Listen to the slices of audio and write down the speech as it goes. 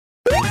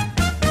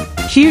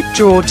Cute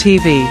Draw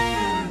TV.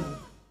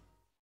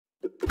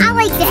 I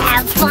like to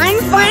have fun,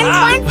 fun,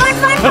 fun, fun,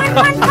 fun,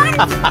 fun,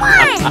 fun,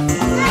 fun,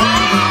 fun!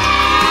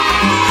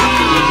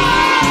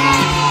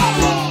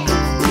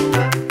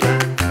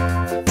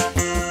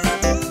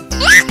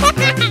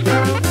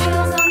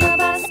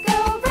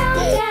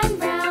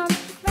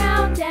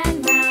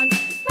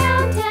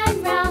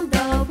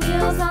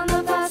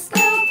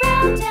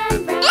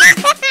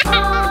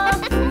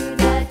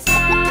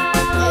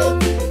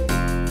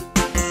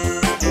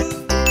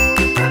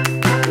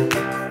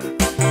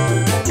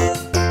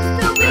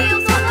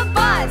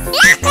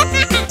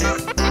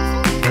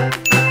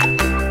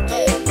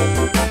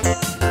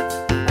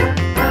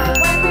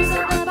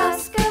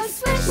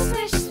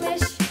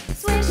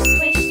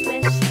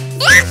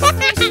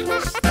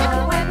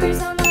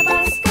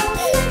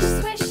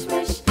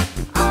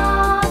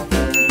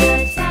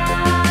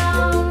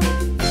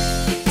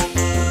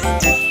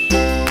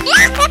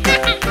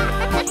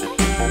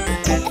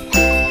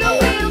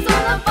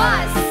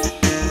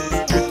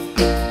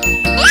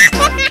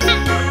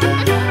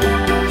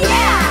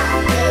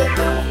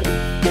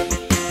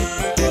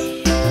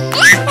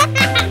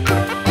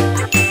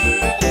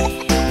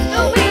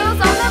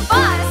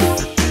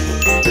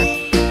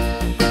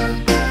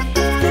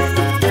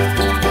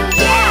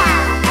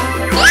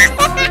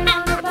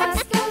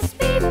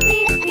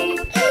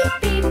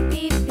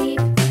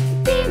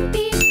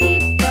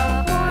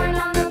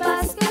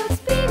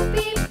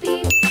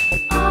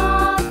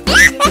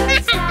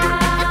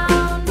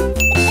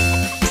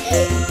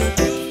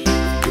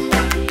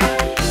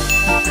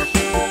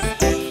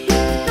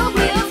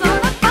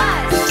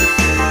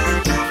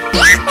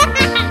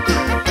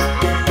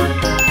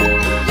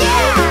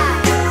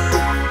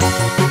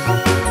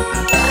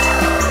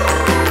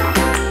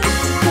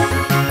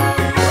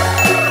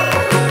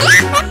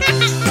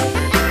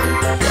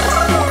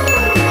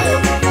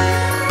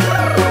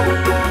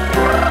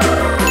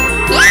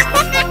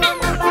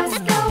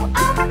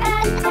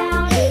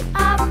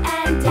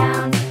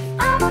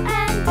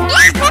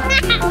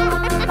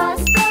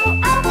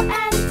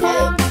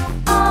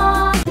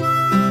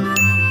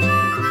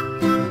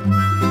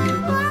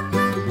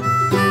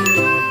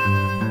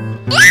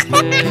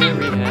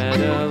 Mary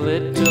had a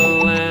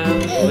little lamb,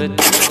 little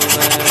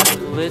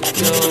lamb,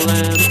 little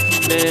lamb.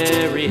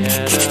 Mary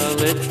had a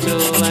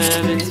little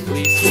lamb, its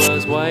fleece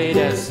was white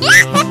as snow.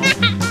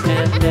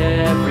 And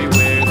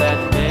everywhere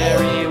that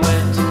Mary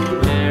went,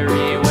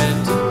 Mary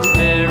went,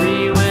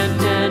 Mary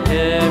went. And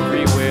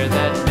everywhere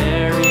that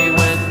Mary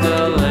went,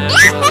 the lamb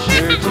was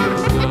sure to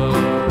go.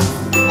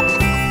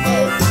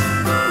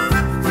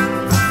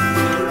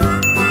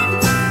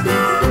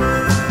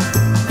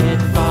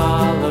 It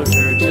followed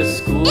her to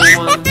school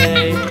one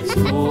day,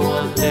 school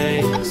one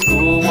day,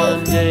 school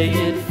one day.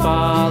 It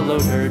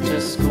followed her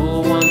to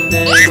school one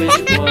day,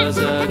 which was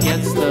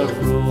against the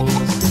rules.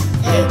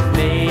 It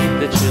made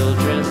the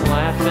children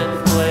laugh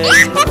and play,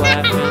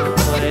 laugh and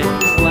play,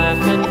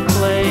 laugh and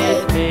play.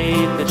 It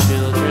made the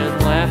children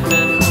laugh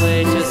and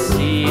play to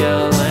see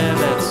a lamb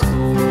at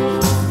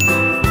school.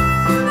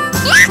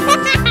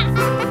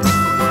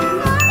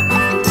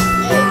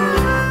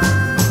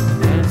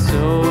 And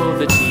so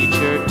the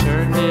teacher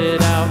turned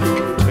it out,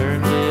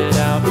 turned it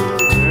out,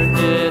 turned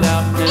it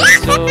out.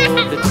 And so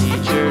the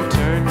teacher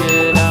turned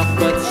it out,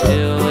 but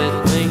still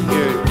it lingered.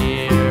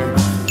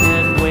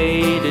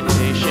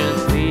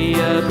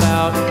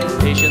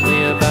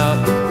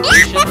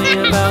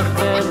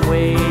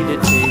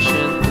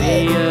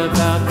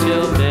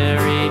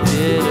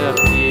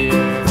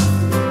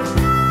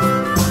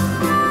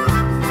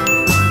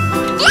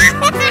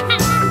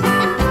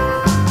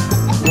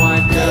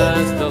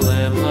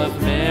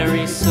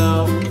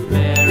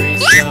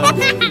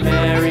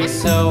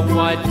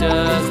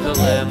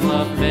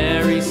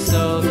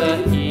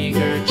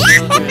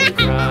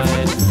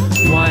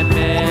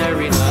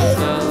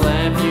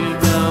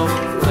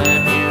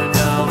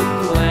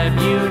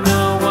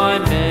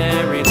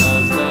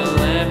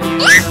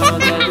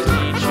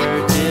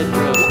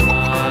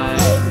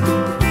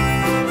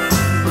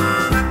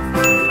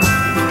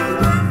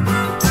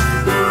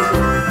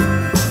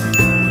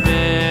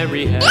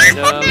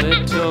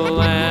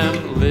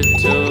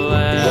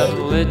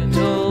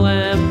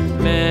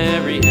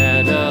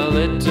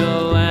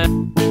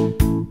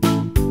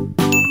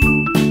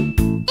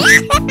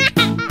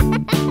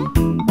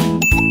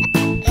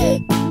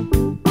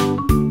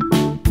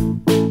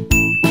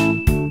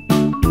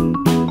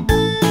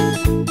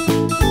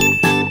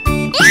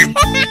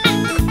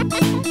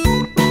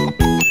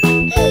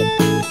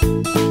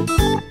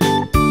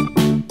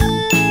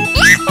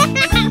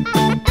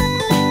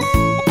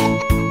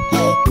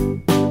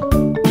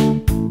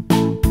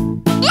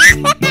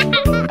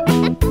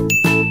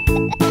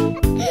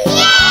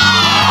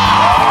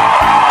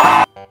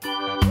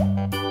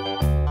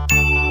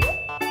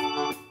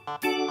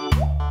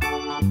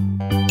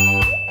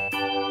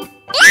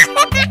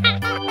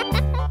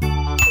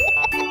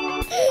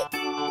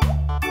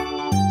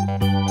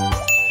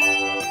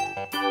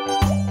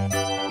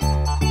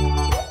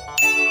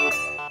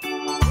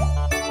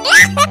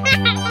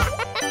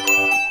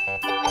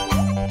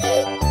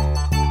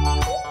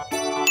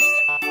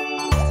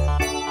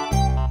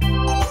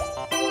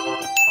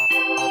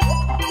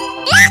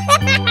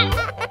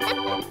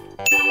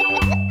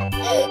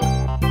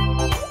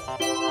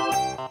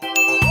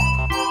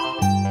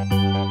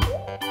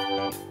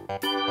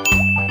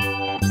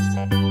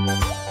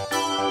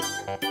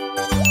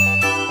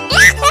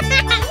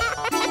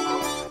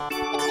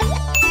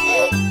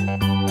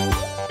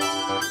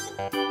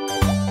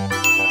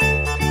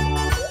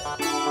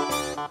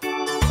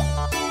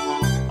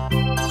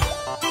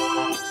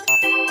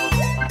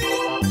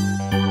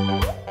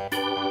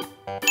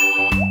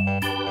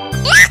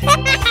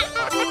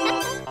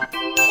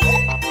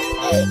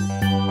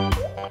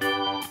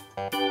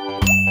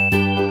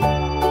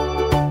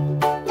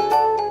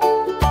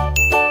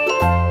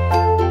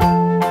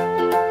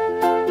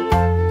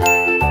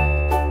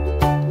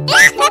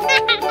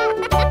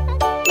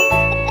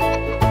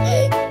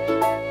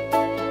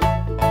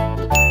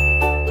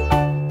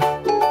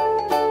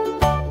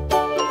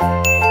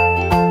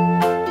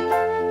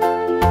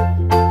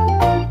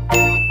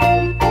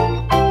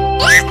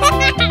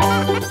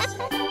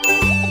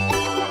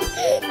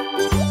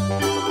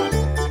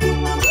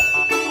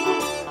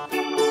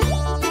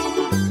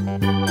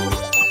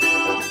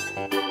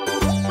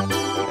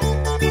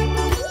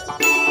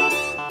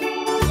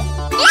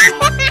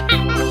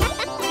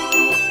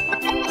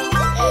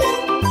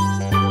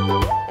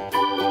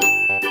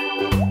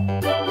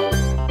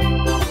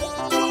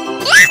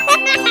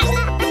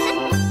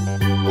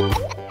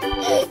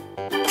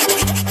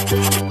 Ha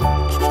ha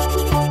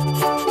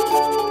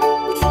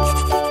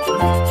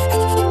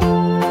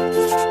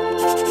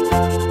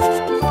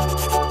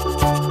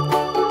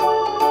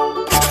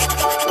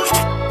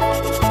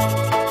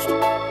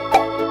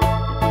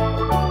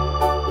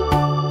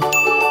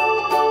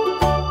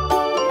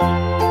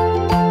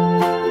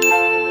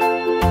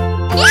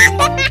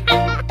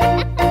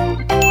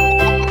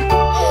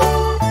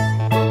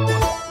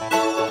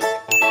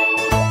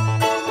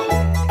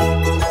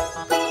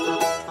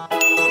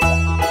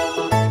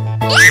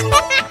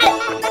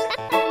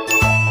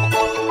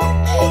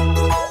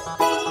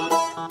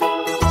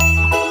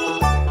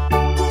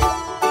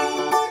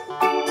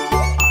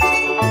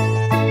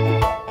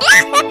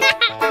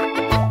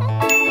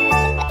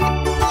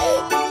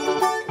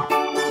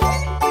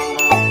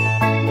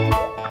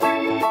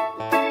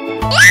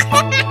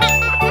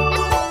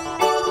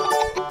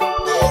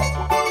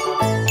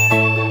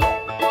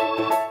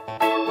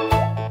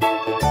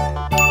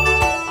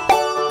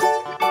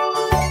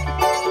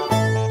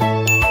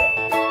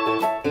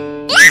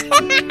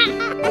ha!